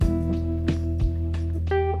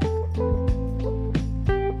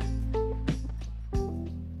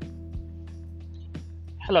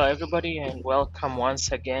Hello, everybody, and welcome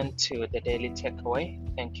once again to the Daily Takeaway.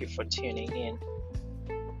 Thank you for tuning in.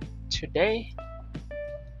 Today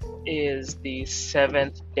is the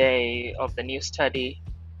seventh day of the new study,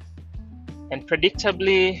 and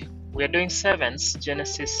predictably, we're doing sevens: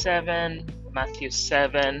 Genesis 7, Matthew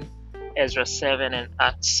 7, Ezra 7, and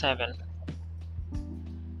Acts 7.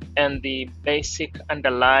 And the basic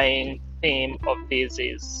underlying theme of this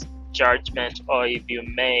is judgment, or if you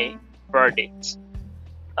may, verdict.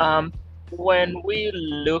 When we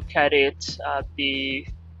look at it, the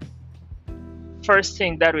first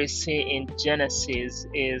thing that we see in Genesis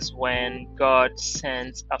is when God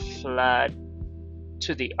sends a flood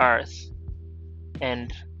to the earth,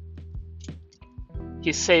 and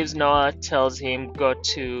he saves Noah, tells him, go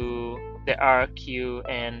to the ark, you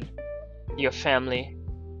and your family,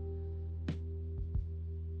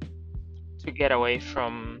 to get away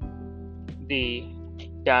from the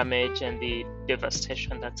damage and the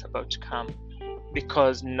devastation that's about to come,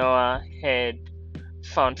 because Noah had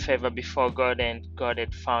found favor before God and God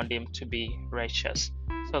had found him to be righteous.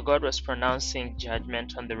 So God was pronouncing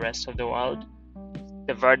judgment on the rest of the world.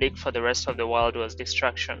 The verdict for the rest of the world was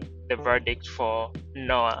destruction. The verdict for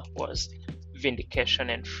Noah was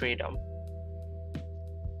vindication and freedom.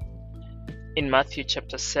 In Matthew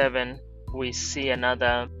chapter 7, we see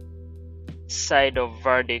another side of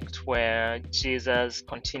verdict where Jesus,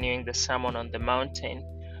 continuing the Sermon on the Mountain,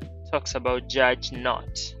 talks about judge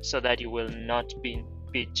not, so that you will not be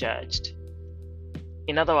judged.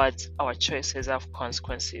 In other words, our choices have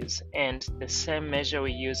consequences, and the same measure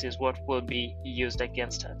we use is what will be used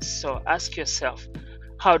against us. So ask yourself,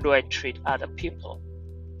 how do I treat other people?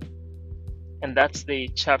 And that's the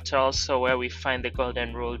chapter also where we find the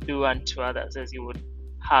golden rule: do unto others as you would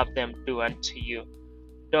have them do unto you.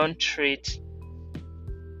 Don't treat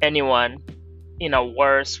anyone in a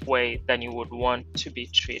worse way than you would want to be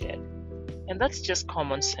treated. And that's just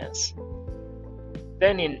common sense.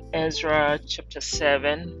 Then in Ezra chapter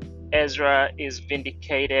 7, Ezra is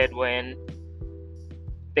vindicated when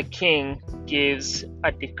the king gives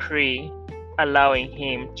a decree allowing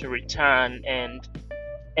him to return, and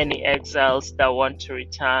any exiles that want to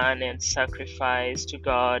return and sacrifice to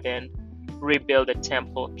God and rebuild the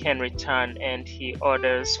temple can return, and he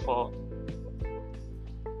orders for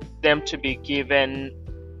them to be given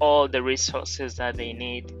all the resources that they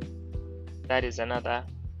need. That is another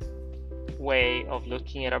way of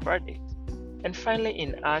looking at a verdict. And finally,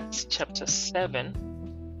 in Acts chapter 7,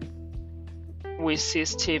 we see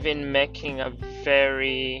Stephen making a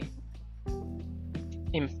very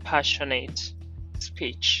impassionate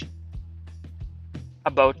speech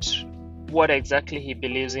about what exactly he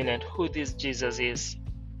believes in and who this Jesus is.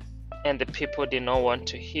 And the people did not want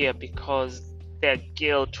to hear because their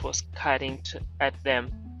guilt was cutting at them.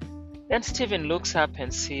 Then Stephen looks up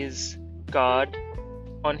and sees God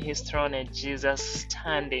on his throne and Jesus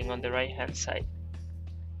standing on the right hand side.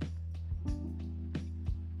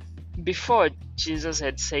 Before, Jesus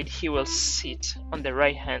had said he will sit on the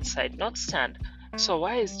right hand side, not stand. So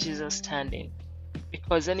why is Jesus standing?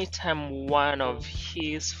 Because anytime one of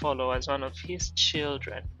his followers, one of his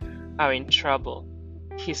children are in trouble,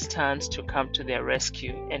 he stands to come to their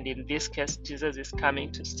rescue. And in this case, Jesus is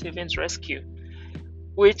coming to Stephen's rescue,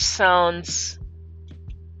 which sounds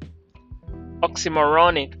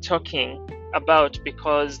oxymoronic talking about,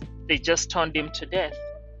 because they just stoned him to death.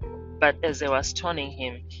 But as they were stoning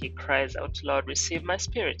him, he cries out, Lord, receive my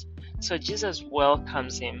spirit. So Jesus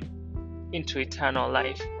welcomes him into eternal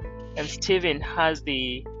life. And Stephen has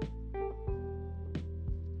the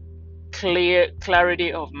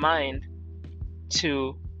clarity of mind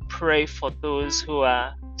to pray for those who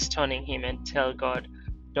are stoning him and tell God,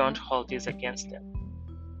 don't hold this against them.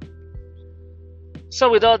 So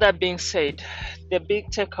with all that being said, the big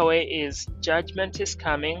takeaway is judgment is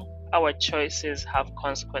coming. Our choices have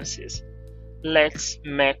consequences. Let's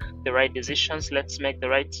make the right decisions. Let's make the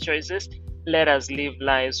right choices. Let us live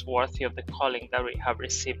lives worthy of the calling that we have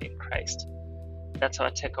received in Christ. That's our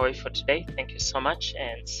takeaway for today. Thank you so much,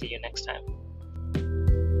 and see you next time.